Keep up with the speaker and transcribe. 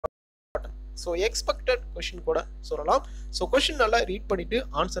So expected question கூட சொல்லலாம். So question நல்லா ரீட் பண்ணிட்டு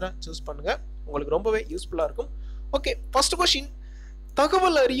ஆன்சரை சூஸ் பண்ணுங்க, உங்களுக்கு ரொம்பவே யூஸ்ஃபுல்லாக இருக்கும். ஓகே, ஃபர்ஸ்ட் கொஷின்,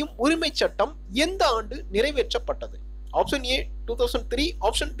 தகவல் அறியும் உரிமை சட்டம் எந்த ஆண்டு நிறைவேற்றப்பட்டது? Option A 2003,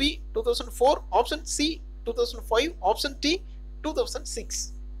 option B 2004, option C 2005, option D 2006.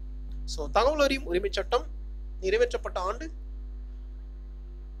 So தகவல் அறியும் உரிமை சட்டம் நிறைவேற்றப்பட்ட ஆண்டு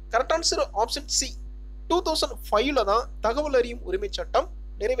கரெக்ட் ஆன்சர் ஆப்ஷன் சி 2005ல தான் தகவல் அறியும் உரிமை சட்டம்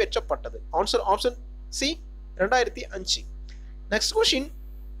நிறைவேற்றப்பட்டது. Answer option C 2005. Next question,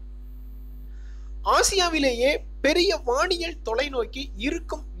 ஆசியாவிலேயே பெரிய வானியல் தொலைநோக்கி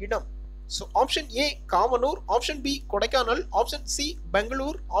இருக்கும் இடம்? So option A Kavanur, option B Kodaikanal, option C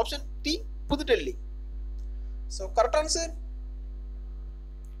Bangalore, option D Pudhu Delhi. So correct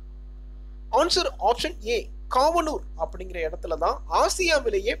answer option A Kavanur அப்படிங்கிற இடத்துல தான்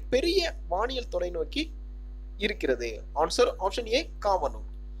ஆசியாவிலேயே பெரிய வானியல் தொலைநோக்கி இருக்கிறது. Answer option A Kavanur.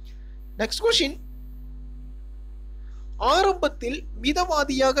 Next question, ஆரம்பத்தில்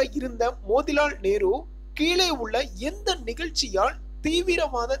மிதவாதியாக இருந்த மோதிலால் நேரு கீழே உள்ள எந்த நிகழ்ச்சியால்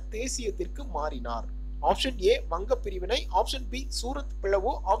தீவிரவாத தேசியத்திற்கு மாறினார்? ஆப்ஷன் ஏ வங்க பிரிவினை, ஆப்ஷன் பி சூரத்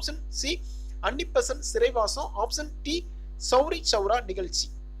பிளவு, ஆப்ஷன் சி அன்னிபெசன்ட் சிறைவாசம், ஆப்ஷன் டி சௌரி சௌரா நிகழ்ச்சி.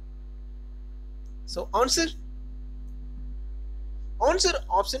 So answer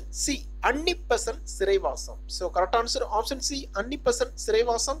option C Annie Besant சிறைவாசம். So correct answer option C Annie Besant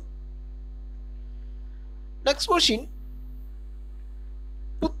சிறைவாசம். Next question,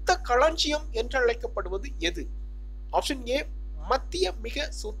 புத்த களஞ்சியம் என்று அழைக்கப்படுவது எது? ஆப்ஷன் ஏ மத்திய மிக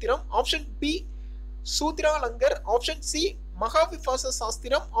சூத்திரம், ஆப்ஷன் பி சூத்திராலங்கர், ஆப்ஷன் சி மகாவிபாச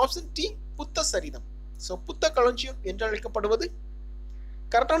சாஸ்திரம், ஆப்ஷன் டி புத்த சரிதம். So புத்த களஞ்சியம் என்று அழைக்கப்படுவது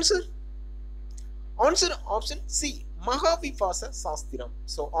கரெக்ட் ஆன்சர் ஆப்ஷன் சி மகாவிபாச சாஸ்திரம்.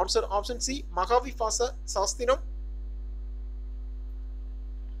 So answer option C மகாவிபாச சாஸ்திரம்.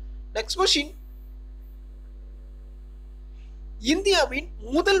 Next question, இந்தியாவின்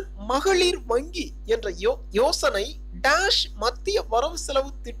முதல் மகளிர் வங்கி என்ற யோசனை டேஷ் மத்திய வரவு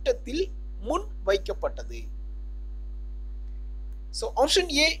செலவு திட்டத்தில் முன் வைக்கப்பட்டது? So option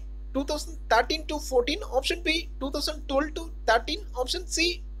A 2013 to 14, option B 2012 to 13, option C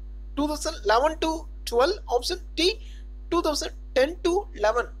 2011 to 12, option D 2010 to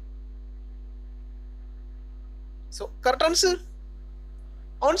 11. So correct answer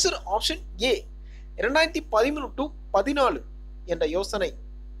option A 2013 to 14 என்ற யோசனை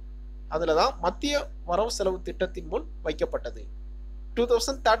அதுல தான் மத்திய வரவு செலவு திட்டத்தின் முன் வைக்கப்பட்டது.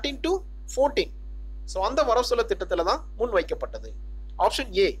 2013 to 14. So அந்த வரவு செலவு திட்டத்துல தான் முன் வைக்கப்பட்டது.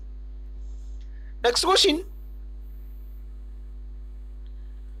 Option A. Next question,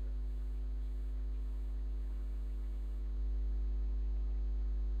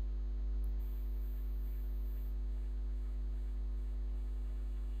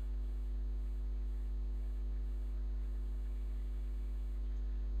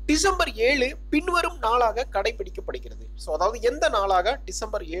 December 7 பின்வரும் நாளாக கடைபிடிக்கப்படுகிறது. சோ அதாவது எந்த நாளாக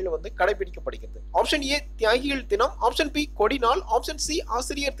டிசம்பர் 7 வந்து கடைபிடிக்கப்படுகிறது? ஆப்ஷன் ஏ தியாகிகள் தினம், ஆப்ஷன் பி கொடி நாள், ஆப்ஷன் சி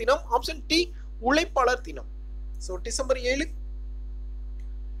ஆசிரியர் தினம், ஆப்ஷன் டி உழைப்பாளர் தினம். So December 7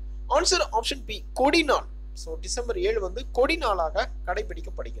 answer option B கொடி நாள். சோ டிசம்பர் 7 வந்து கொடி நாளாக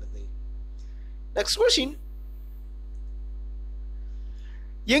கடைபிடிக்கப்படுகிறது. நெக்ஸ்ட் क्वेश्चन,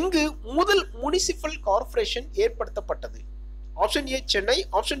 எங்கு முதல் முனிசிபல் கார்ப்பரேஷன் ஏற்படுத்தப்பட்டது? Option A Chennai,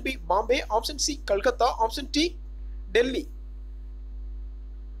 option B Bombay, option C Calcutta, option D Delhi.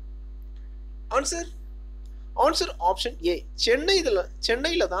 Answer option A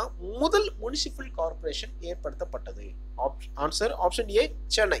சென்னையில தான் முதல் முனிசிபல் கார்ப்பரேஷன் ஏற்படுத்தப்பட்டது. Answer option A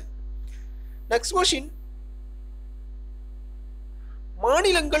Chennai. Next question,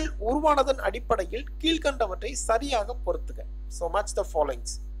 மாநிலங்கள் உருவானதன் அடிப்படையில் கீழ்கண்டவற்றை சரியாக பொருத்துக. So match the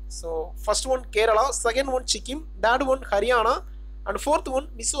followings. So first one Kerala, second one Sikkim, third one Haryana, and fourth one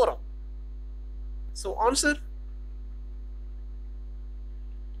Mizoram. So answer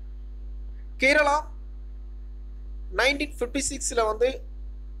Kerala 1956 ல வந்து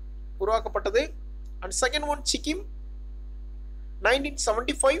உருவாக்கப்பட்டது, and second one Sikkim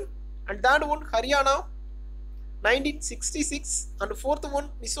 1975, and third one Haryana 1966, and fourth one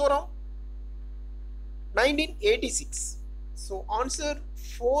Mizoram 1986. So answer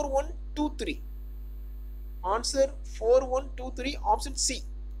 4123. Answer 4123 option C.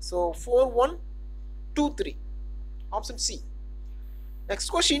 So 4123 option C. Next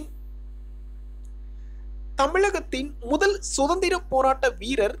question, தமிழகத்தின் முதல் சுதந்திர போராட்ட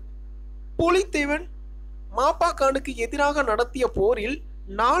வீரர் புலித்தேவன் மாப்பாக்கானுக்கு எதிராக நடத்திய போரில்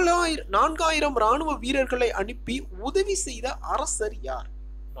 4000 ராணுவ வீரர்களை அனுப்பி உதவி செய்த அரசர் யார்?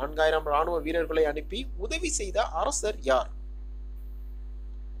 4000 ராணுவ வீரர்களை அனுப்பி உதவி செய்த அரசர் யார்?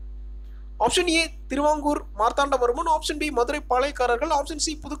 Option A Travancore Marthandavarman, option B Madurai பாளையக்காரர்கள், option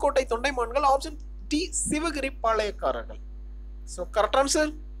C Pudukkottai தொண்டைமான்கள், option D Sivagiri பாளையக்காரர்கள். So correct answer.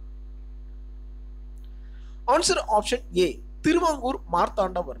 Answer option A Travancore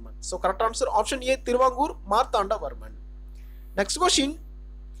Marthandavarman. So correct answer option A Travancore Marthandavarman. Next question.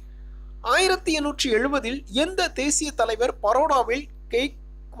 1870 எந்த தேசிய தலைவர் பரோடாவில்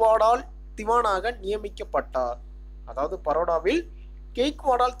கெய்க்வாடால் திவானாக நியமிக்கப்பட்டார்? அதாவது பரோடாவில்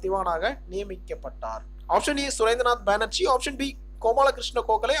கெய்க்வாடால் திவானாக நியமிக்கப்பட்டார். Option A Surendranath Banerjee, option B Gopalakrishna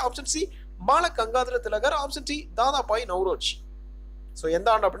Gokhale, option C Bal Gangadhar Tilak, option D Dadabhai Nowroji. So எந்த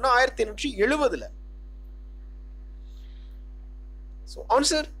ஆண்டு அப்படின்னா 1870. So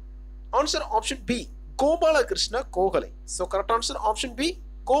answer option B Gopalakrishna Gokhale. So correct answer option B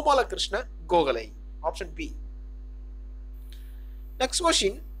Gopalakrishna Gokhale. Option B. Next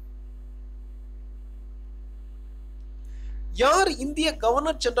question. யார் இந்திய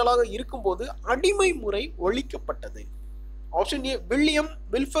கவர்னர் ஜெனரலாக இருக்கும்போது அடிமை முறை ஒழிக்கப்பட்டது? Option A William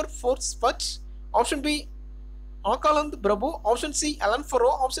வில்ஃபர் force but, option B ஆகாலந்த் Prabhu, option C Alan furrow,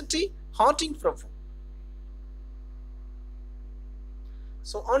 option D Harding Prabhu.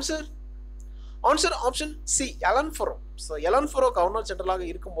 So answer option C Alan furrow. So Alan furrow governor ஜெனரலாக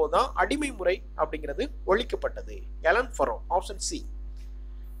இருக்கும்போது தான் அடிமை முறை அப்படிங்கிறது ஒழிக்கப்பட்டது. Alan furrow. Option C.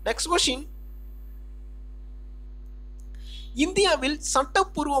 Next question. இந்தியாவில்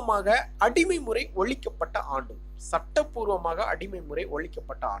சட்டப்பூர்வமாக அடிமை முறை ஒழிக்கப்பட்ட ஆண்டு. சட்டப்பூர்வமாக அடிமை முறை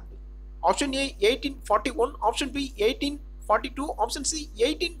ஒழிக்கப்பட்ட ஆண்டு. Option A 1841, option B 1842, option C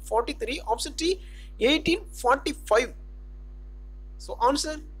 1843, option D 1845. So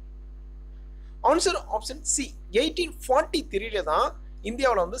answer option C 1843 தான்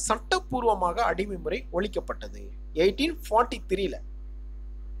இந்தியாவில் வந்து சட்டப்பூர்வமாக அடிமை முறை ஒழிக்கப்பட்டது. 1843.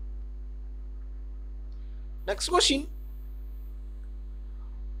 Next question.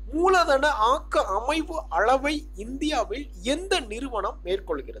 மூலதன ஆக்க அமைவு அளவை இந்தியாவில் எந்த நிறுவனம்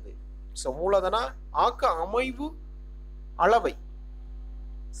மேற்கொள்கிறது? ஸோ மூலதன ஆக்க அமைவு அளவை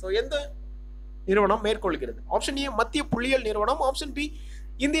ஸோ எந்த நிறுவனம் மேற்கொள்கிறது? ஆப்ஷன் ஏ மத்திய புள்ளியியல் நிறுவனம், ஆப்ஷன் பி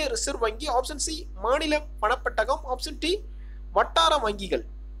இந்திய ரிசர்வ் வங்கி, ஆப்ஷன் சி மாநில பணப்பெட்டகம், ஆப்ஷன் டி வட்டார வங்கிகள்.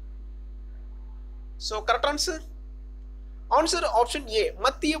 So correct answer option A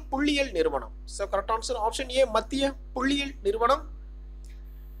மத்திய புள்ளியியல் நிறுவனம். So correct answer option A மத்திய புள்ளியியல் நிறுவனம்.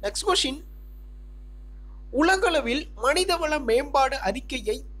 Next question. உலகளவில் மனிதவள மேம்பாடு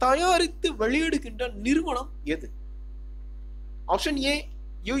அறிக்கையை தயாரித்து வெளியிடுகின்ற நிறுவனம் எது? Option A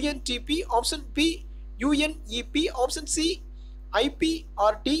UNTP, option B UNEP, option C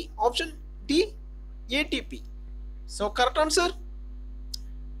IPRT, option D ATP. So correct answer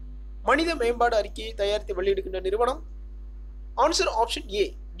மனித மேம்பாடு அறிக்கையை தயாரித்து வெளியிடுகின்ற நிறுவனம். Answer option A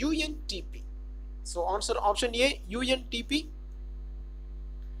UNTP. So answer option A UNTP.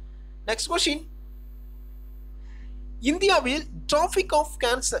 Next question. இந்தியாவில் டிராபிக் ஆஃப்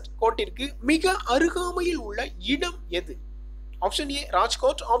கேன்சர் கோட்டிற்கு மிக அருகாமையில் உள்ள இடம் எது? Option A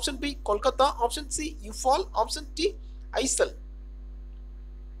Rajkot, option B Kolkata, option C இஃபால், option D Aizawl.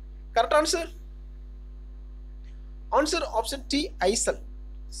 Correct answer option D Aizawl.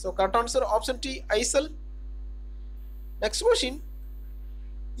 So correct answer option D Aizawl. Next question.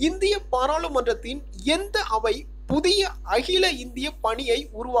 இந்திய பாராளுமன்றத்தின் எந்த அவை புதிய அகில இந்திய பணியை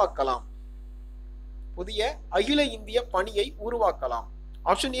உருவாக்கலாம்? புதிய அகில இந்திய பணியை உருவாக்கலாம்.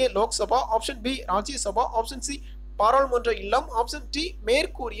 Option A Lok Sabha, option B Rajya Sabha, option C பாராளுமன்ற இல்லம், ஆப்ஷன் டி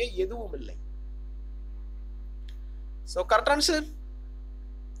மேற்கூறிய எதுவும் இல்லை. So correct answer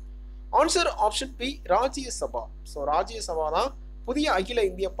option B Rajya Sabha. So Rajya Sabha தான் புதிய அகில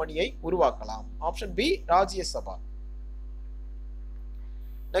இந்திய பணியை உருவாக்கலாம். Option B Rajya Sabha.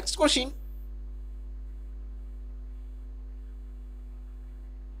 Next question.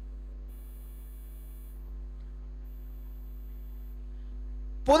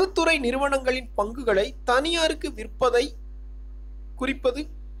 பொதுத்துறை நிறுவனங்களின் பங்குகளை தனியாருக்கு விற்பதை குறிப்பது?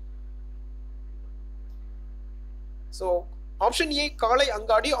 சோ ஆப்ஷன் ஏ காலை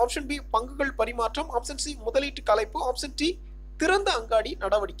அங்காடி, ஆப்ஷன் பி பங்குகள் பரிமாற்றம், ஆப்ஷன் சி முதலீட்டு கலைப்பு, ஆப்ஷன் டி திறந்த அங்காடி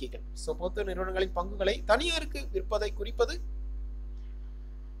நடவடிக்கைகள். சோ பொதுத்துறை நிறுவனங்களின் பங்குகளை தனியாருக்கு விற்பதை குறிப்பது?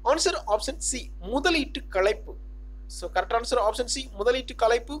 ஆன்சர் ஆப்ஷன் சி முதலீட்டு கலைப்பு. So correct answer option C முதலீட்டு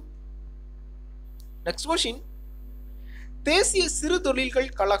கலைப்பு. Next question. தேசிய சிறு தொழில்கள்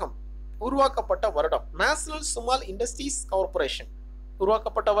கழகம் உருவாக்கப்பட்ட வருடம்? நேஷனல் ஸ்மால் இண்டஸ்ட்ரீஸ் கார்ப்பரேஷன்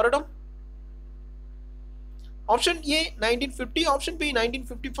உருவாக்கப்பட்ட வருடம்? Option A 1950, option B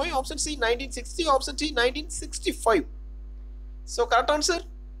 1955, option C 1960, option D 1965. So correct answer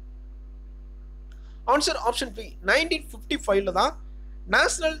option B 1955 தான்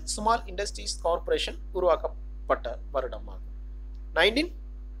நேஷனல் ஸ்மால் இண்டஸ்ட்ரீஸ் கார்ப்பரேஷன் உருவாக்கப்பட்ட வருடமாகும். 1955.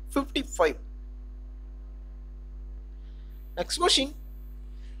 1955. Next question.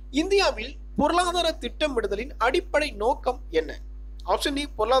 இந்தியாவில் பொருளாதார திட்டமிடுதலின் அடிப்படை நோக்கம் என்ன? ஆப்ஷன் ஏ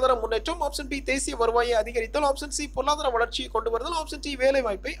பொருளாதார முன்னேற்றம், ஆப்ஷன் பி தேசிய வருவாயை அதிகரித்தல், ஆப்ஷன் சி பொருளாதார வளர்ச்சியை கொண்டு வருதல், ஆப்ஷன் டி வேலை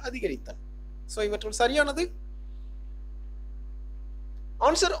வாய்ப்பை அதிகரித்தல். சோ இவற்றுள் சரியானது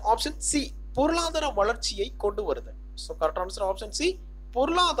ஆன்சர் ஆப்ஷன் சி பொருளாதார வளர்ச்சியை கொண்டு வருதல். So correct answer option C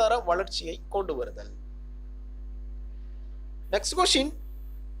பொருளாதார வளர்ச்சியை கொண்டு வருதல். Next question.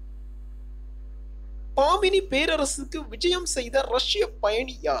 பாமினி பேரரசுக்கு விஜயம் செய்த ரஷ்ய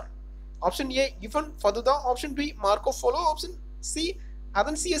பயணி யார்? ஆப்ஷன் ஏ இவன் ஃபதுதா, option B Marco polo, option C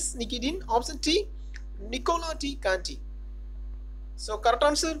அதன்சியஸ் நிகிடின், option D Nicolas D கான்டி. So correct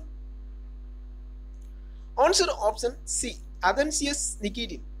answer answer option C அதன்சியஸ்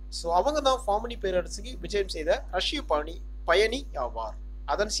நிகிடின். So அவங்க தான் பாமினி பேரரசுக்கு விஜயம் செய்த ரஷ்ய பயணி ஆவார்,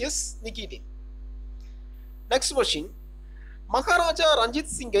 அதன்சியஸ் நிகிடின். Next question. மகாராஜா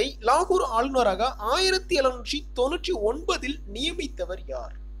ரஞ்சித் சிங்கை லாகூர் ஆளுநராக 1799 நியமித்தவர்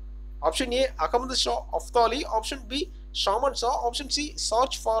யார்? Option A Ahmed Shah அஃப்தாலி, option B shaman Shah, option C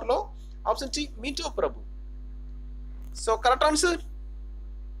charge ஃபார்லோ, option C Minto Prabhu. So correct answer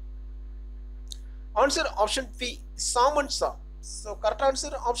answer option B Chaman Shah. So correct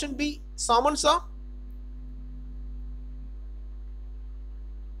answer option B Chaman Shah.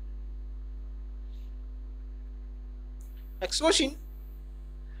 Next question.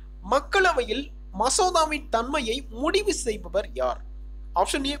 மக்களவையில் மசோதாவின் தன்மையை முடிவு செய்பவர் யார்?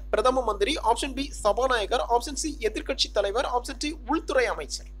 ஆப்ஷன் ஏ பிரதம மந்திரி, ஆப்ஷன் பி சபாநாயகர், option C எதிர்க்கட்சி தலைவர், ஆப்ஷன் டி உள்துறை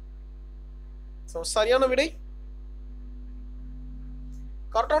அமைச்சர். சோ சரியான விடை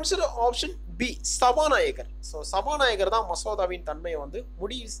கரெக்ட் ஆன்சர் ஆப்ஷன் பி சபாநாயகர். சோ சபாநாயகர் தான் மசோதாவின் தன்மையை வந்து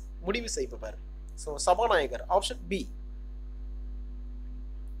முடிவு செய்பவர். சோ சபாநாயகர் ஆப்ஷன் பி.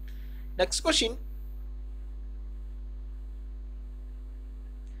 Next question.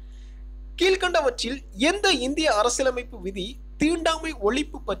 கீழ்கண்டவற்றில் எந்த இந்திய அரசியலமைப்பு விதி தீண்டாமை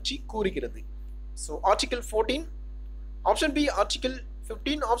ஒழிப்பு பற்றி கூறுகிறது? So article 14, option B article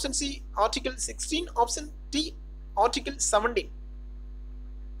 15, option C article 16, option D article 17.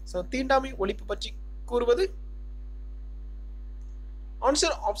 So தீண்டாமை ஒழிப்பு பற்றி கூறுவது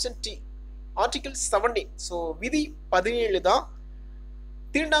answer option D article 17. So விதி 17 தான்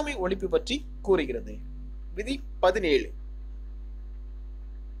தீண்டாமை ஒழிப்பு பற்றி கூறுகிறது, விதி 17.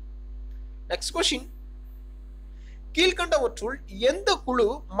 Next question. கீழ்கண்டவற்றுள் எந்த குழு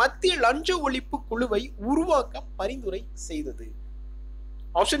மத்திய லஞ்ச ஒழிப்பு குழுவை உருவாக்க பரிந்துரை செய்தது?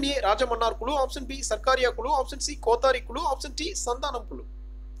 ஆப்ஷன் ஏ ராஜமன்னார் குழு, ஆப்ஷன் பி சர்க்காரியா குழு, ஆப்ஷன் சி கோத்தாரி குழு, ஆப்ஷன் டி சந்தானம் குழு.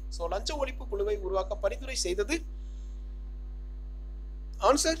 சோ லஞ்ச ஒழிப்பு குழுவை உருவாக்க பரிந்துரை செய்தது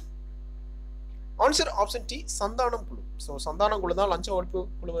ஆன்சர் ஆப்ஷன் டி சந்தானம் குழு. சோ சந்தானம் குழு தான் லஞ்ச ஒழிப்பு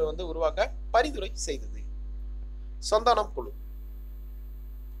குழுவை வந்து உருவாக்க பரிந்துரை செய்தது, சந்தானம் குழு.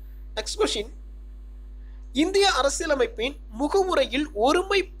 Next question. இந்திய அரசியலமைப்பின் முகமுறையில்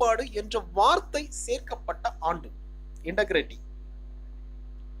ஒருமைப்பாடு என்ற வார்த்தை சேர்க்கப்பட்ட ஆண்டு, இன்டகிரிட்டி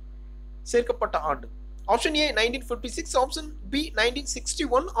சேர்க்கப்பட்ட ஆண்டு. Option A 1956, option B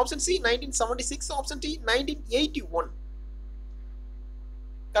 1961, option C 1976, option D 1981.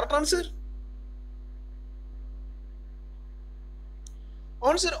 Correct answer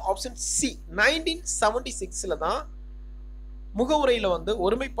answer option C 1976ல தான் முகவுரையில வந்து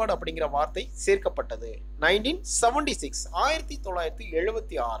ஒருமைப்பாடு அப்படிங்கிற வார்த்தை சேர்க்கப்பட்டது. 1976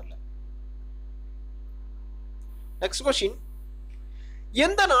 1976. Next question.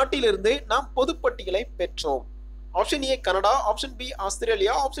 எந்த நாட்டிலிருந்து நாம் பொதுப்பட்டியலை பெற்றோம்? Option A Canada, option B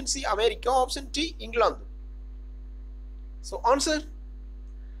Australia, option C America, option D England. So answer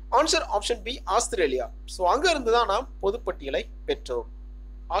option B Australia. So அங்க இருந்து தான் நாம் பொதுப்பட்டியலை பெற்றோம்,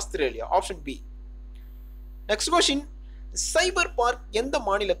 Australia, option B. Next question. சைபர் பார்க் எந்த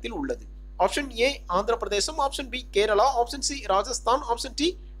மாநிலத்தில் உள்ளது? Option A Andhra Pradesh, option B Kerala, option C Rajasthan, option D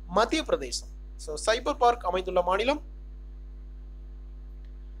மத்திய பிரதேசம். So சைபர் park அமைந்துள்ள மாநிலம்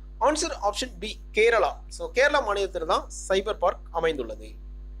answer option B Kerala. So Kerala மாநிலத்தில் தான் சைபர் பார்க் அமைந்துள்ளது,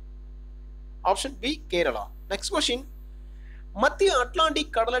 option B Kerala. Next question. மத்திய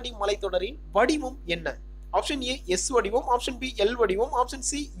அட்லாண்டிக் கடலடி மலைத்தொடரின் வடிவம் என்ன? ஆப்ஷன் ஏ எஸ் வடிவம், ஆப்ஷன் பி எல் வடிவம், ஆப்ஷன்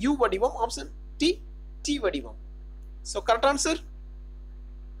சி யூ வடிவம், ஆப்ஷன் டி டி வடிவம். So correct answer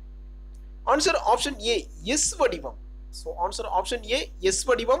option A S வடிவம். So answer option A S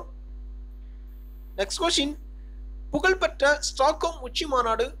வடிவம். Next question. புகழ்பெற்ற ஸ்டாக்ஹோம் உச்சி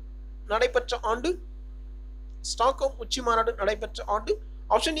மாநாடு நடைபெற்ற ஆண்டு, ஸ்டாக்ஹோம் உச்சி மாநாடு நடைபெற்ற ஆண்டு.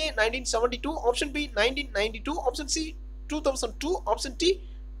 Option A 1972, option B 1992, option C 2002, option D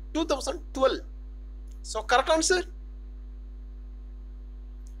 2012. So correct answer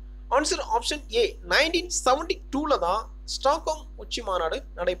option A 1972ல தான் ஸ்டாக்ஹோம் உச்சி மாநாடு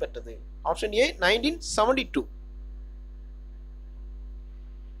நடைபெற்றது? Option A 1972.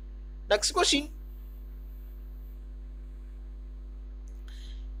 நெக்ஸ்ட் கொஸ்டின்,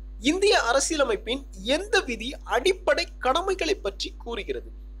 இந்திய அரசியலமைப்பின் எந்த விதி அடிப்படை கடமைகளை பற்றி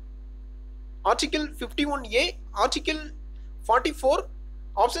கூறுகிறது? Article 51A, article 44,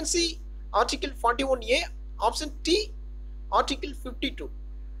 option C article 41A, option D article 52.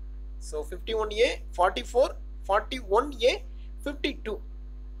 So 51A, 44, 41A, 52.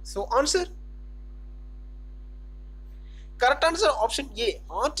 So answer, correct answer option A,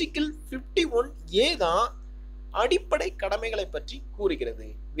 article 51A தான் அடிப்படை கடமைகளை பற்றி கூறுகிறது.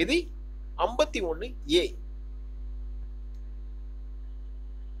 விதி 51A.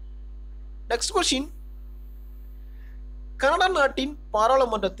 நெக்ஸ்ட் கொஸ்டின், கனடா நாட்டின்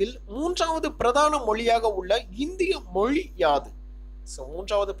பாராளுமன்றத்தில் 3வது பிரதான மொழியாக உள்ள இந்திய மொழி யாது? சோ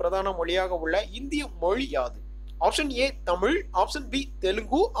 3வது பிரதான மொழியாக உள்ள இந்திய மொழி யாது? Option A Tamil, option B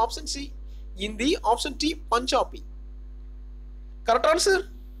Telugu, option C Hindi, option D Punjabi. Correct answer,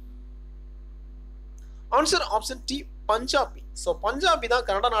 answer option D Punjabi. So Punjabi தான்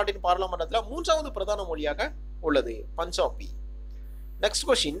கனடா நாட்டின் பாராளுமன்றத்தில் 3வது பிரதான மொழியாக உள்ளது, பஞ்சாபி. நெக்ஸ்ட்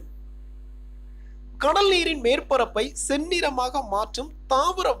கொஸ்டின், கடல் நீரின் மேற்பரப்பை செந்நிறமாக மாற்றும்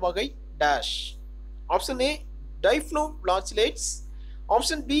தாவர வகை dash? Option A டைஃப்ளோபிளாசிலேட்ஸ்,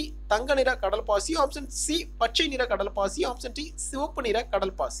 option B தங்க நிற கடல் பாசி, ஆப்ஷன் சி பச்சை நிற கடல் பாசி, ஆப்ஷன் டி சிவப்பு நிற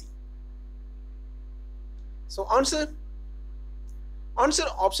கடல் பாசி. So answer,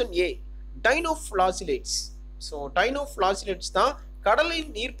 answer option A டைனோஃபிளாசிலேட்ஸ். So டைனோஃபிளாசிலேட்ஸ் தான்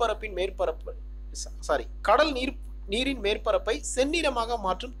கடலின் நீர்ப்பரப்பின் மேற்பரப்பு கடல் நீரின் மேற்பரப்பை செந்நிறமாக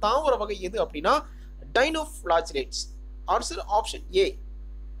மாற்றும் தாவர வகை எது அப்படின்னா டைனோஃபிளாசிலேட்ஸ். Answer option A.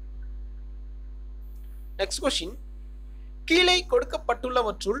 Next question, கீழே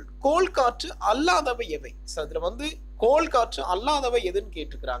கொடுக்கப்பட்டுள்ளவற்றுள் கோள் காற்று அல்லாதவை எவை? இதுல கோள் காற்று அல்லாதவை எதுன்னு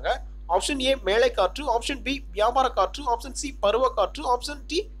கேட்டிருக்கிறாங்க. ஆப்ஷன் ஏ மேலை காற்று, ஆப்ஷன் பி வியாபார காற்று, ஆப்ஷன் சி பருவ காற்று, ஆப்ஷன்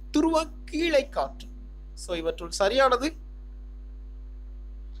டி துருவ கீழை காற்று. சோ இவற்றுள் சரியானது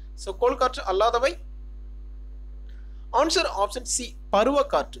கோள் காற்று அல்லாதவை ஆன்சர் ஆப்ஷன் சி பருவ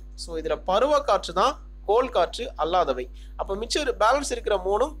காற்று. சோ இதுல பருவ காற்று தான் கோள் காற்று அல்லாதவை. அப்ப மிச்சம் பேலன்ஸ் இருக்கிற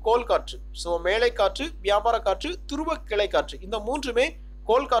மூணும் கோள் காற்று. சோ மேலை காற்று, வியாபார காற்று, துருவ கிளை காற்று, இந்த மூன்றுமே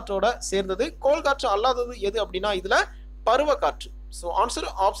கோள் காற்றோட சேர்ந்தது. கோள் காற்று அல்லாதது எது அப்படின்னா இதுல பருவ காற்று. So answer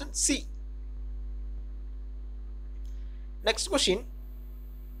option C. Next question,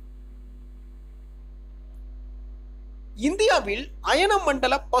 இந்தியாவில் அயன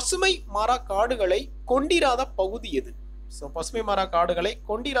மண்டல பசுமை மர காடுகளை கொண்டிராத பகுதி எது? சோ பசுமை மர காடுகளை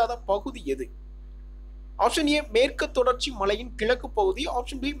கொண்டிராத பகுதி எது? ஆப்ஷன் ஏ மேற்கு தொடர்ச்சி மலையின் கிழக்கு பகுதி,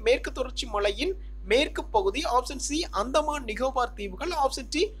 ஆப்ஷன் பி மேற்கு தொடர்ச்சி மலையின் மேற்கு பகுதி, ஆப்ஷன் சி அந்தமான் நிக்கோபார் தீவுகள், ஆப்ஷன்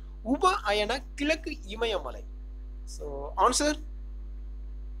டி உப அயன கிழக்கு இமயமலை. சோ ஆன்சர்,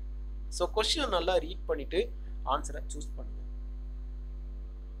 சோ क्वेश्चन நல்லா ரீட் பண்ணிட்டு ஆன்சரை சூஸ் பண்ணுங்க.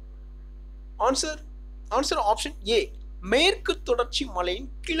 ஆன்சர், ஆன்சர் ஆப்ஷன் ஏ மேற்கு தொடர்ச்சி மலையின்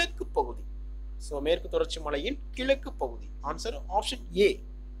கிழக்கு பகுதி. சோ மேற்கு தொடர்ச்சி மலையின் கிழக்கு பகுதி. Answer option A.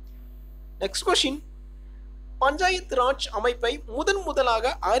 Next question, panchayat Raj அமைப்பை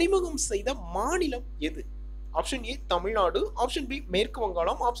முதலாக அறிமுகம் செய்த மாநிலம் எது? Option A Tamil Nadu, option B மேற்கு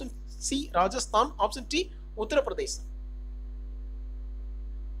வங்காளம், option C Rajasthan, option D Uttar Pradesh.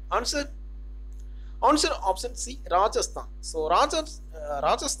 Answer, answer option C Rajasthan. So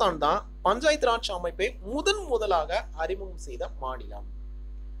Rajasthan தான் பஞ்சாயத்து ராஜ் அமைப்பை முதலாக அறிமுகம் செய்த மாநிலம்,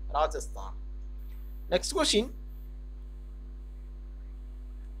 ராஜஸ்தான். நெக்ஸ்ட் கொஸ்டின்,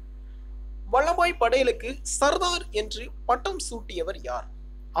 வல்லபாய் படேலுக்கு சர்தார் என்று பட்டம் சூட்டியவர் யார்?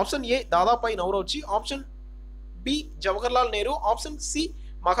 Option A Dadabhai Nowroji, option B Jawaharlal Nehru, option C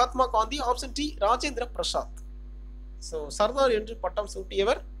Mahatma Gandhi, option D Rajendra Prasad. So Sardar என்று பட்டம்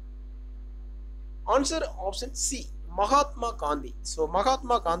சூட்டியவர் answer option C Mahatma Gandhi. So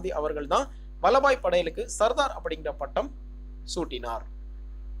Mahatma Gandhi அவர்கள் தான் வல்லபாய் படேலுக்கு சர்தார் அப்படிங்கிற பட்டம் சூட்டினார்.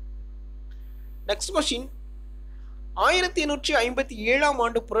 நெக்ஸ்ட் கொஸ்டின், 1857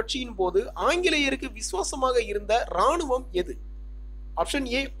 ஆண்டு புரட்சியின் போது ஆங்கிலேயருக்கு விசுவாசமாக இருந்த ராணுவம் எது? ஆப்ஷன்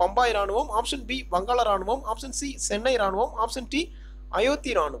ஏ பம்பாய் ராணுவம், ஆப்ஷன் பி வங்காள ராணுவம், ஆப்ஷன் சி சென்னை ராணுவம், ஆப்ஷன் டி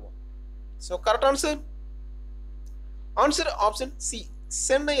அயோத்தி ராணுவம். So correct answer, answer option C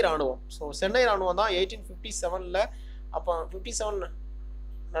Chennai ராணுவம். ஸோ சென்னை ராணுவம் தான் 1857ல அப்போ 57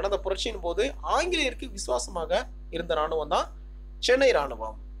 நடந்த புரட்சியின் போது ஆங்கிலேயருக்கு விசுவாசமாக இருந்த ராணுவம் தான் சென்னை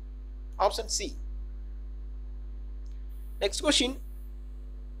ராணுவம். Option C. நெக்ஸ்ட் கொஸ்டின்,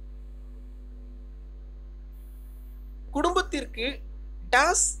 குடும்பத்திற்கு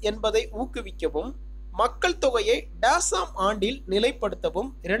டேஸ் என்பதை ஊக்குவிக்கவும் மக்கள் தொகையை டேசாம் ஆண்டில் நிலைப்படுத்தவும்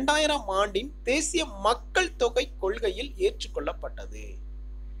 2000 ஆண்டின் தேசிய மக்கள் தொகை கொள்கையில் ஏற்றுக்கொள்ளப்பட்டது.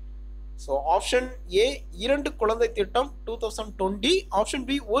 ஸோ ஆப்ஷன் ஏ 2 குழந்தை திட்டம் 2020, ஆப்ஷன்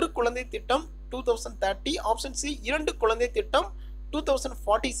பி 1 குழந்தை திட்டம் 2030, ஆப்ஷன் சி 2 குழந்தை திட்டம்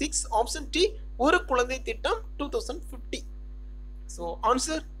 2046, ஆப்ஷன் டி 1 குழந்தை திட்டம் 2050. ஸோ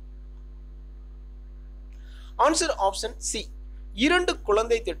ஆன்சர் ஆப்ஷன் சி 2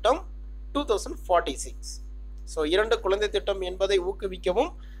 குழந்தை திட்டம் 2046. ஸோ 2 குழந்தை திட்டம் என்பதை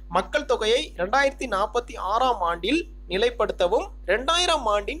ஊக்குவிக்கவும் மக்கள் தொகையை 2046 ஆண்டில் நிலைப்படுத்தவும் 2000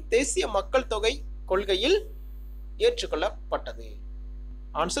 ஆண்டின் தேசிய மக்கள் தொகை கொள்கையில் ஏற்றுக்கொள்ளப்பட்டது.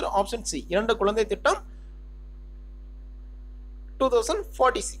 ஆன்சர் ஆப்ஷன் சி 2 குழந்தை திட்டம்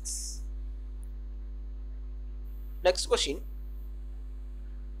 2046. Next question.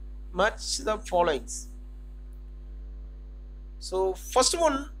 Match the followings. So first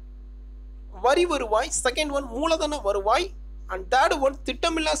one வரி வருவாய், செகண்ட் ஒன் மூலதன வருவாய், அண்ட் தேர்ட் ஒன்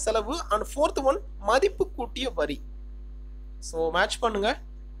திட்டமில்லா செலவு, அண்ட் ஃபோர்த் ஒன் மதிப்பு கூட்டிய வரி. ஸோ மேட்ச் பண்ணுங்க.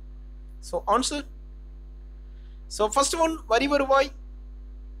 So answer. So first one வரி வருவாய்.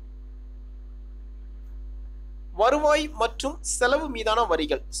 வருவாய் மற்றும் செலவு மீதான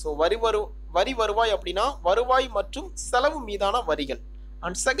வரிகள். ஸோ வரி வருவாய் அப்படின்னா வருவாய் மற்றும் செலவு மீதான வரிகள்.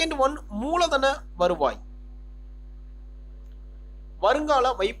 அண்ட் செகண்ட் ஒன் மூலதன வருவாய், வருங்கால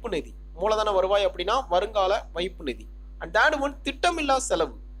வைப்பு நிதி. மூலதன வருவாய் அப்படின்னா வருங்கால வைப்பு நிதி. அண்ட் தேர்ட் ஒன் திட்டமில்லா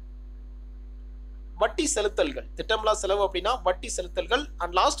செலவு, வட்டி செலுத்தல்கள். திட்டமில்லா செலவு அப்படின்னா வட்டி செலுத்தல்கள்.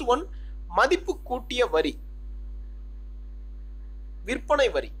 அண்ட் லாஸ்ட் ஒன் மதிப்பு கூட்டிய வரி, விற்பனை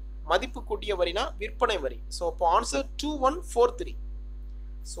வரி. மதிப்பு கூட்டிய வரினா விற்பனை வரி. ஸோ அப்போ answer 2143.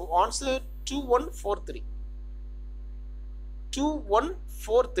 So answer 2143.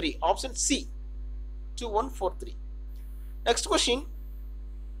 2143 option C 2143. Next question.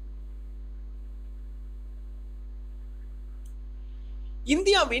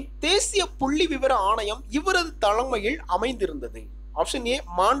 இந்தியாவின் தேசிய புள்ளி விவர ஆணையம் இவரது தலைமையில் அமைந்திருந்தது. Option A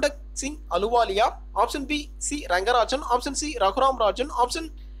Montek Singh Ahluwalia, option B C Rangarajan, option C Raghuram Rajan, option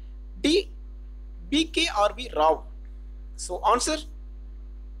D BKRV Rao. So answer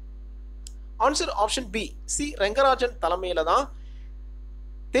option B C Rangarajan தலைமையில தான்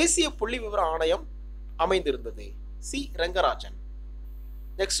தேசிய புள்ளி விவர ஆணையம் அமைந்திருந்தது. சி ரங்கராஜன்.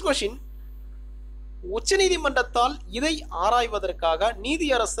 Next question. உச்சநீதிமன்றத்தால் இதை ஆராய்வதற்காக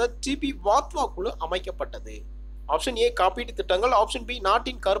நீதியரசர் TP வாத்வா குழு அமைக்கப்பட்டது. ஆப்ஷன் ஏ காப்பீட்டு திட்டங்கள், ஆப்ஷன் பி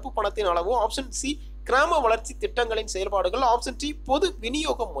நாட்டின் கருப்பு பணத்தின் அளவு, ஆப்ஷன் சி கிராம வளர்ச்சி திட்டங்களின் செயல்பாடுகள், ஆப்ஷன் டி பொது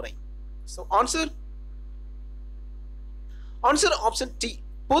விநியோக முறை. ஸோ ஆன்சர் ஆப்ஷன் டி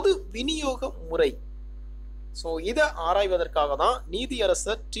பொது விநியோக முறை. ஸோ இதை ஆராய்வதற்காக தான்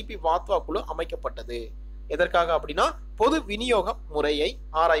நீதியரசர் TP வாத்வா குழு அமைக்கப்பட்டது. எதற்காக அப்படின்னா பொது விநியோக முறையை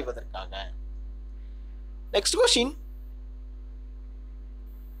ஆராய்வதற்காக. Next question.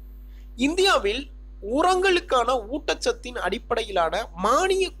 இந்தியாவில் உரங்களுக்கான ஊட்டச்சத்தின் அடிப்படையிலான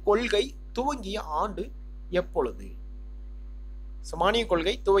மானிய கொள்கை துவங்கிய ஆண்டு எப்பொழுது? மானிய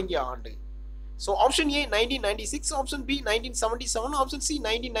கொள்கை துவங்கிய ஆண்டு. So option A 1996, option B 1977, option C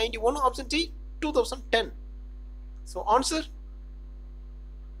 1991, option D 2010. So answer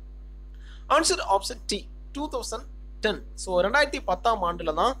option D 2010. So 2010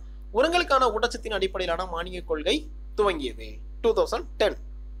 ஆண்டுல தான் உரங்களுக்கான ஊட்டச்சத்தின் அடிப்படையிலான மானிய கொள்கை துவங்கியது. 2010.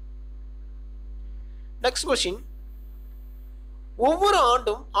 Next question. ஒவ்வொரு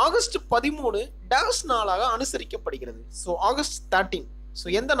ஆண்டும் ஆகஸ்ட் 13 டேஷ் நாளாக அனுசரிக்கப்படுகிறது. ஸோ ஆகஸ்ட் 13 ஸோ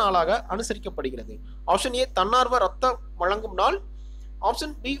எந்த நாளாக அனுசரிக்கப்படுகிறது? ஆப்ஷன் ஏ தன்னார்வ ரத்த வழங்கும் நாள்,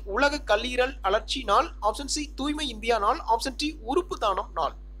 ஆப்ஷன் பி உலக கல்லீரல் அழற்சி நாள், ஆப்ஷன் சி தூய்மை இந்தியா நாள், ஆப்ஷன் டி உறுப்பு தானம்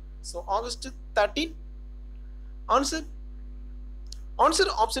நாள். So August 13.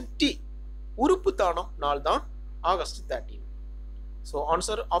 Answer option D உறுப்பு தானம் நாள் தான் August 13. So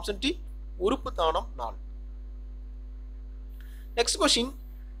answer option D உறுப்பு தானம் நாள். Next question.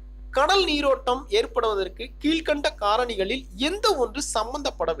 கடல் நீரோட்டம் ஏற்படுவதற்கு கீழ்கண்ட காரணிகளில் எந்த ஒன்று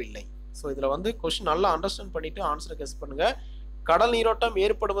சம்பந்தப்படவில்லை? ஸோ இதுல கொஸ்டின் நல்லா அண்டர்ஸ்டாண்ட் பண்ணிட்டு ஆன்சரை கெஸ் பண்ணுங்க. கடல் நீரோட்டம்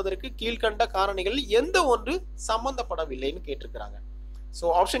ஏற்படுவதற்கு கீழ்கண்ட காரணிகளில் எந்த ஒன்று சம்பந்தப்படவில்லைன்னு கேட்டிருக்கிறாங்க. ஸோ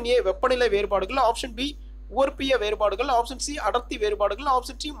ஆப்ஷன் ஏ வெப்பநிலை வேறுபாடுகள், ஆப்ஷன் பி உவர்ப்பிய வேறுபாடுகள், ஆப்ஷன் சி அடர்த்தி வேறுபாடுகள்,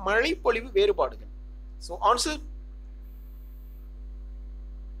 ஆப்ஷன் டி மழைப்பொழிவு வேறுபாடுகள். ஸோ ஆன்சர்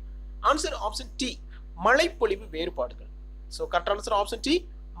ஆப்ஷன் டி மழைப்பொழிவு வேறுபாடுகள். So correct answer option D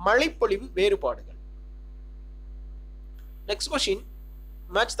மழைப்பொழிவு வேறுபாடுகள். Next question.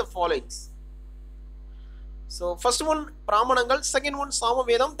 Match the followings. So first one பிராமணங்கள், second one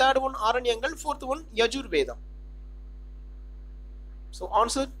Samaveda, third one ஆரண்யங்கள், fourth one Yajurveda. So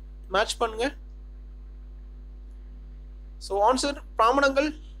answer match பண்ணுங்க. So answer பிராமணங்கள்,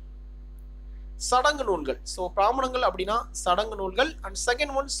 சடங்கு நூல்கள். So பிராமணங்கள் அப்படின்னா சடங்கு நூல்கள். அண்ட்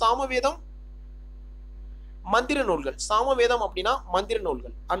செகண்ட் ஒன் சாமவேதம் மந்திர நூல்கள். சாமவேதம் அப்படின்னா மந்திர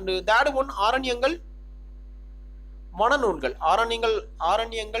நூல்கள். And third one ஆரண்யங்கள் வனநூல்கள்.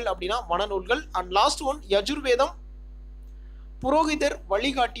 ஆரண்யங்கள் அப்படின்னா வனநூல்கள். அண்ட் லாஸ்ட் ஒன் யஜுர்வேதம் புரோகிதர்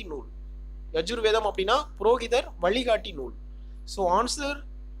வழிகாட்டி நூல். யஜுர்வேதம் அப்படின்னா புரோகிதர் வழிகாட்டி நூல். So answer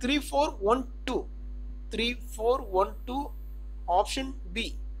 3412. 3412 option B.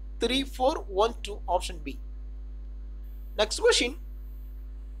 3412 option B. Next question.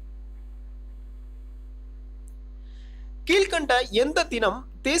 கீழ்கண்ட எந்த தினம்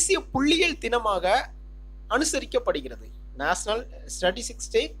தேசிய புள்ளியியல் தினமாக அனுசரிக்கப்படுகிறது? நேஷனல்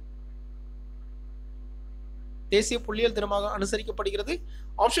ஸ்டாட்டிஸ்டிக்ஸ் டே தேசிய புள்ளியியல் தினமாக அனுசரிக்கப்படுகிறது.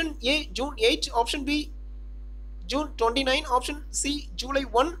 Option A June 8, option B June 29, option C July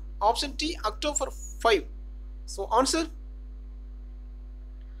 1, option D October 5. So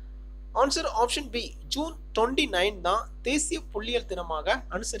answer option B June 29 தான் தேசிய புள்ளியியல் தினமாக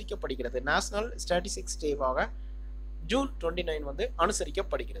அனுசரிக்கப்படுகிறது. நேஷனல் ஸ்டாட்டிஸ்டிக்ஸ் டேவாக ஜூன் 29 வந்து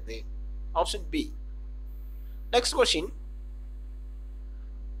அனுசரிக்கப்படுகிறது. Option B. Next question.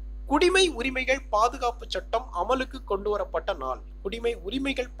 குடிமை உரிமைகள் பாதுகாப்பு சட்டம் அமலுக்கு கொண்டு வரப்பட்ட நாள். குடிமை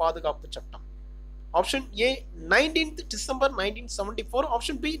உரிமைகள் பாதுகாப்பு சட்டம். Option A 19th December 1974,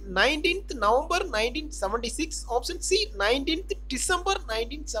 option B 19th November 1976, option C 19th December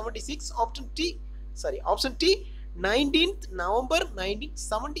 1976, option D 19th November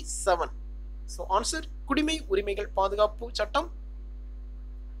 1977. So answer குடிமை உரிமைகள் பாதுகாப்பு சட்டம்.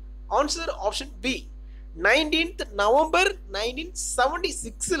 Answer option B 19th November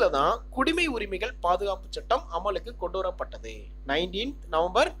 1976 தான் குடிமை உரிமைகள் பாதுகாப்பு சட்டம் அமலுக்கு கொண்டு வரப்பட்டது. 19th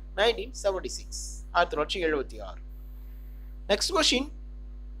November 1976, 1976. Next question.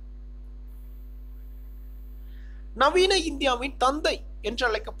 நவீன இந்தியாவின் தந்தை என்று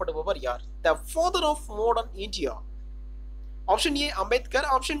அழைக்கப்படுபவர் யார்? The father of modern India. Option A Ambedkar,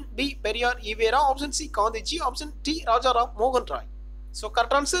 option B Periyar EVR, option C Gandhiji, option D Rajaram மோகன் Rai. So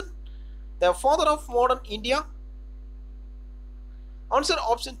correct answer the father of modern India. Answer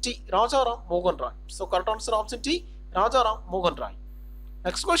option T Rajaram Mohan Roy. So correct answer option T Rajaram Mohan Roy.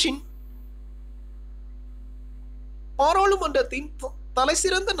 Next question. பாராளுமன்றத்தின்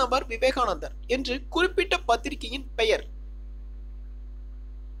தலைசிறந்த நபர் விவேகானந்தர் என்று குறிப்பிட்ட பத்திரிகையின் பெயர்?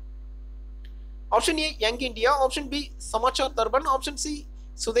 Option A young India, option B Samachar Darpan, option C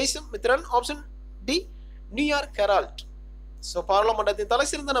சுதேசம் Mithran, option D New York Herald. So பாராளுமன்றத்தின் தலை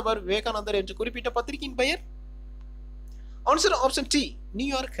சிறந்த நபர் விவேகானந்தர் என்று குறிப்பிட்ட பத்திரிகையின் பெயர்? Answer option D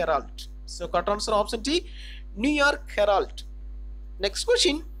New York Herald. So correct answer option D New York Herald. Next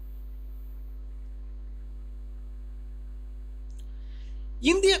question.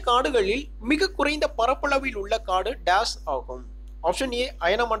 இந்திய காடுகளில் மிக குறைந்த பரப்பளவில் உள்ள காடு டேஷ் ஆகும்? ஆப்ஷன் ஏ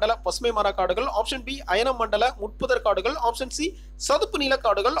அயனமண்டல பசுமை மர காடுகள், ஆப்ஷன் பி அயனமண்டல முட்புதர் காடுகள், ஆப்ஷன் சி சதுப்பு நில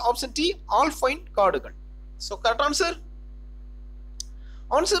காடுகள், ஆப்ஷன் டி ஆல்பைன் காடுகள். So correct answer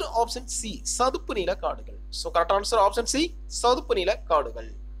option C சதுப்பு நில காடுகள். So correct answer option C சதுப்பு நில காடுகள்.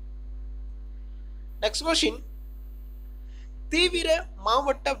 Next question. தீவிர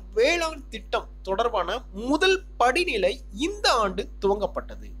மாவட்ட வேளாண் திட்டம் தொடர்பான முதல் படிநிலை இந்த ஆண்டு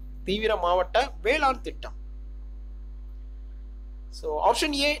துவங்கப்பட்டது? தீவிர மாவட்ட வேளாண் திட்டம். So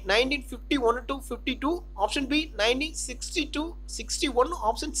option A 1951 to 52, option B 1960-61,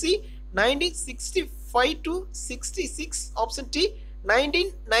 option C 1965-66, option D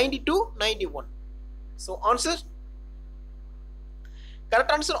 1990-91. So answer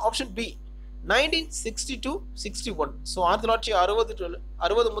correct answer option B 1960-61. So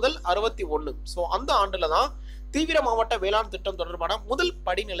 1960 முதல் 61. So அந்த ஆண்டுல தான் தீவிர மாவட்ட வேளாண் திட்டம் தொடர்பான முதல்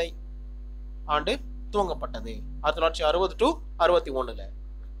படிநிலை ஆண்டு துவங்கப்பட்டது. 1960 to 61.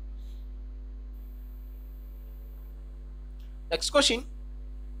 Next question.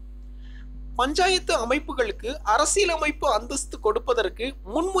 பஞ்சாயத்து அமைப்புகளுக்கு அரசியலமைப்பு அந்தஸ்து கொடுப்பதற்கு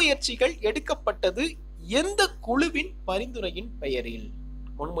முன்முயற்சிகள் எடுக்கப்பட்டது எந்த குழுவின் பரிந்துரையின் பெயரில்?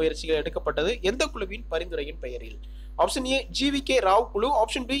 முன்முயற்சிகள் எடுக்கப்பட்டது எந்த குழுவின் பரிந்துரையின் பெயரில்? ஆப்ஷன் ஏ ஜிவிகே ராவ் குழு,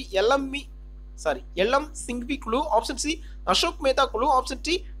 ஆப்ஷன் பி எல்எம் சிங்வி குழு, ஆப்ஷன் சி அசோக் மேத்தா குழு, ஆப்ஷன்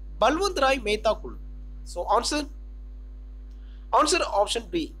டி பல்வந்த் ராய் மேத்தா குழு. So answer option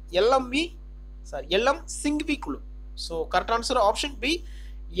B LM Singhvi குழு. So correct answer option B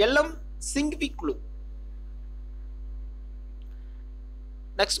LM Singhvi குழு.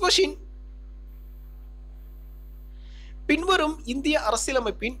 Next question. பின்வரும் இந்திய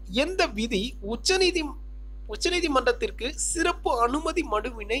அரசியலமைப்பின் எந்த விதி உச்சநீதிமன்றத்திற்கு சிறப்பு அனுமதி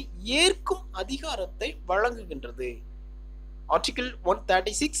மனுவினை ஏற்கும் அதிகாரத்தை வழங்குகின்றது? Article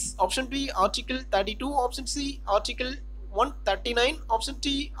 136, option B article 32, option C article 139, option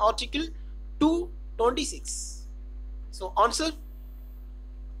D article 226. So answer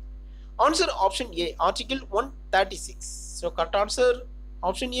option A, article 136. So correct answer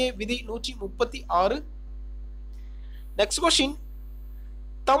option A, விதி 136. Next question,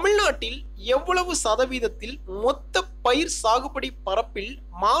 தமிழ்நாட்டில் எவ்வளவு சதவீதத்தில் மொத்த பயிர் சாகுபடி பரப்பில்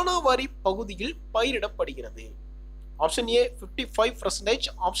மானாவாரி பகுதியில் பயிரிடப்படுகிறது? Option A 55%,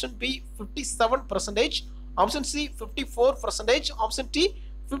 option B 57%, option C 54%, option D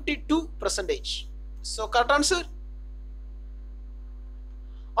 52%. So correct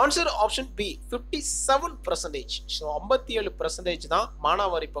answer option B 57%. So 57% தான்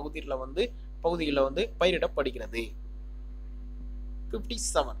மானாவாரி பகுதியில் வந்து பயிரிடப்படுகிறது.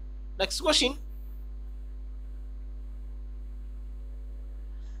 57. Next question,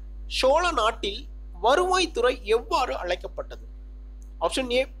 சோழ நாட்டில் வருவாய்த்துறை எவ்வாறு அழைக்கப்பட்டது?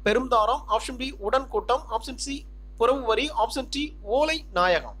 Option A பெரும்தாரம், option B உடன்கூட்டம், option C புறவு வரி, ஆப்ஷன் D ஓலை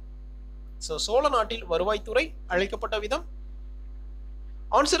நாயகம். So சோழ நாட்டில் வருவாய்த்துறை அழைக்கப்பட்ட விதம்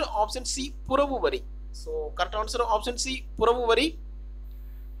ஆன்சர் ஆப்ஷன் C புறவு வரி. So correct answer option C புறவு வரி.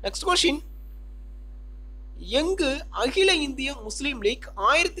 Next question, எங்கு அகில இந்திய முஸ்லிம் லீக்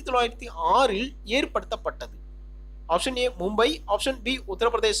 1906 ஏற்படுத்தப்பட்டது? Option A Mumbai, option B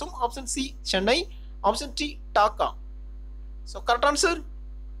Uttar Pradesh, option C Chennai, option D Dhaka. So correct answer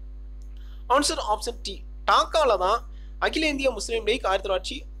option D டாக்கால தான் அகில இந்திய முஸ்லிம் லீக்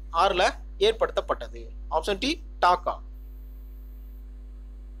 1906 ஏற்படுத்தப்பட்டது. Option D Dhaka.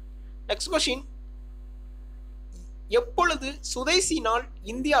 Next question, எப்பொழுது சுதேசி நாள்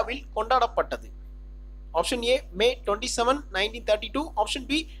இந்தியாவில் கொண்டாடப்பட்டது? Option A May 27, 1932, option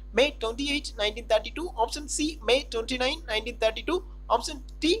B May 28, 1932, option C May 29, 1932, option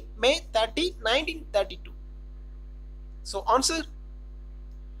D May 30, 1932. So answer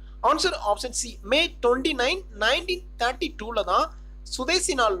option C May 29, 1932ல தான்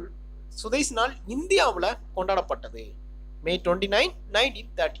சுதேசி நாள் இந்தியாவில் கொண்டாடப்பட்டது. May 29,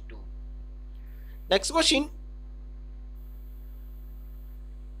 1932. Next question,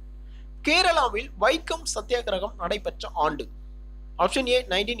 கேரளாவில் வைக்கம் சத்தியாகிரகம் நடைபெற்ற ஆண்டு? Option A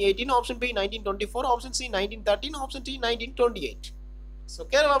 1918, option B 1924, option C 1913, option D 1928. So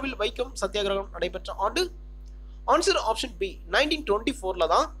கேரளாவில் வைக்கம் சத்தியாகிரகம் நடைபெற்ற ஆண்டு ஆன்சர் ஆப்ஷன் B 1924ல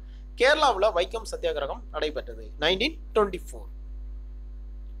தான் கேரளாவில் வைக்கம் சத்தியாகிரகம் நடைபெற்றது. 1924.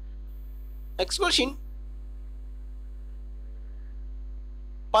 Next question,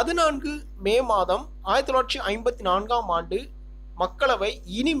 14 மே மாதம் 1954ஆம் ஆண்டு மக்களவை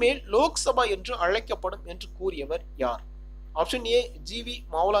இனிமேல் லோக்சபா என்று அழைக்கப்படும் என்று கூறியவர் யார்? Option A GV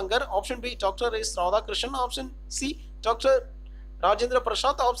மாவுலங்கர், option B doctor S Radhakrishnan, option C doctor Rajendra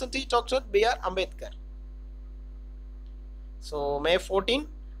Prasad, option D doctor BR Ambedkar. So May 14,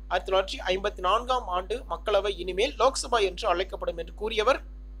 1954ஆம் ஆண்டு மக்களவை இனிமேல் லோக்சபா என்று அழைக்கப்படும் என்று கூறியவர்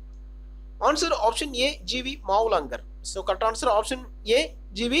answer option A GV மாவுலங்கர். So correct answer option A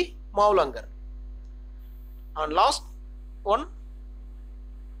GV மாவுலங்கர். And last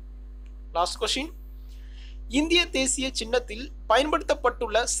question, இந்திய தேசிய சின்னத்தில்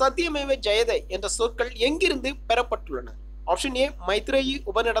பயன்படுத்தப்பட்டுள்ள சத்தியமேவ ஜெயதே என்ற சொற்கள் எங்கிருந்து பெறப்பட்டுள்ளன? Option A Maitreyi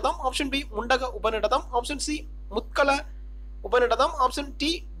Upanishad, option B Mundaka Upanishad, option C Mudgala Upanishad, option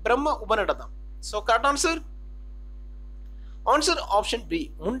D பிரம்ம உபநிடதம். So correct answer option B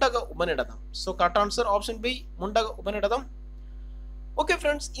Mundaka உபநிடதம். So correct answer option B Mundaka உபநிடதம். Okay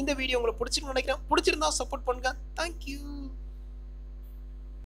friends, இந்த video உங்களுக்கு பிடிச்சிருக்குன்னு நினைக்கிறேன். பிடிச்சிருந்தா சப்போர்ட் பண்ணுங்க. தேங்க்யூ.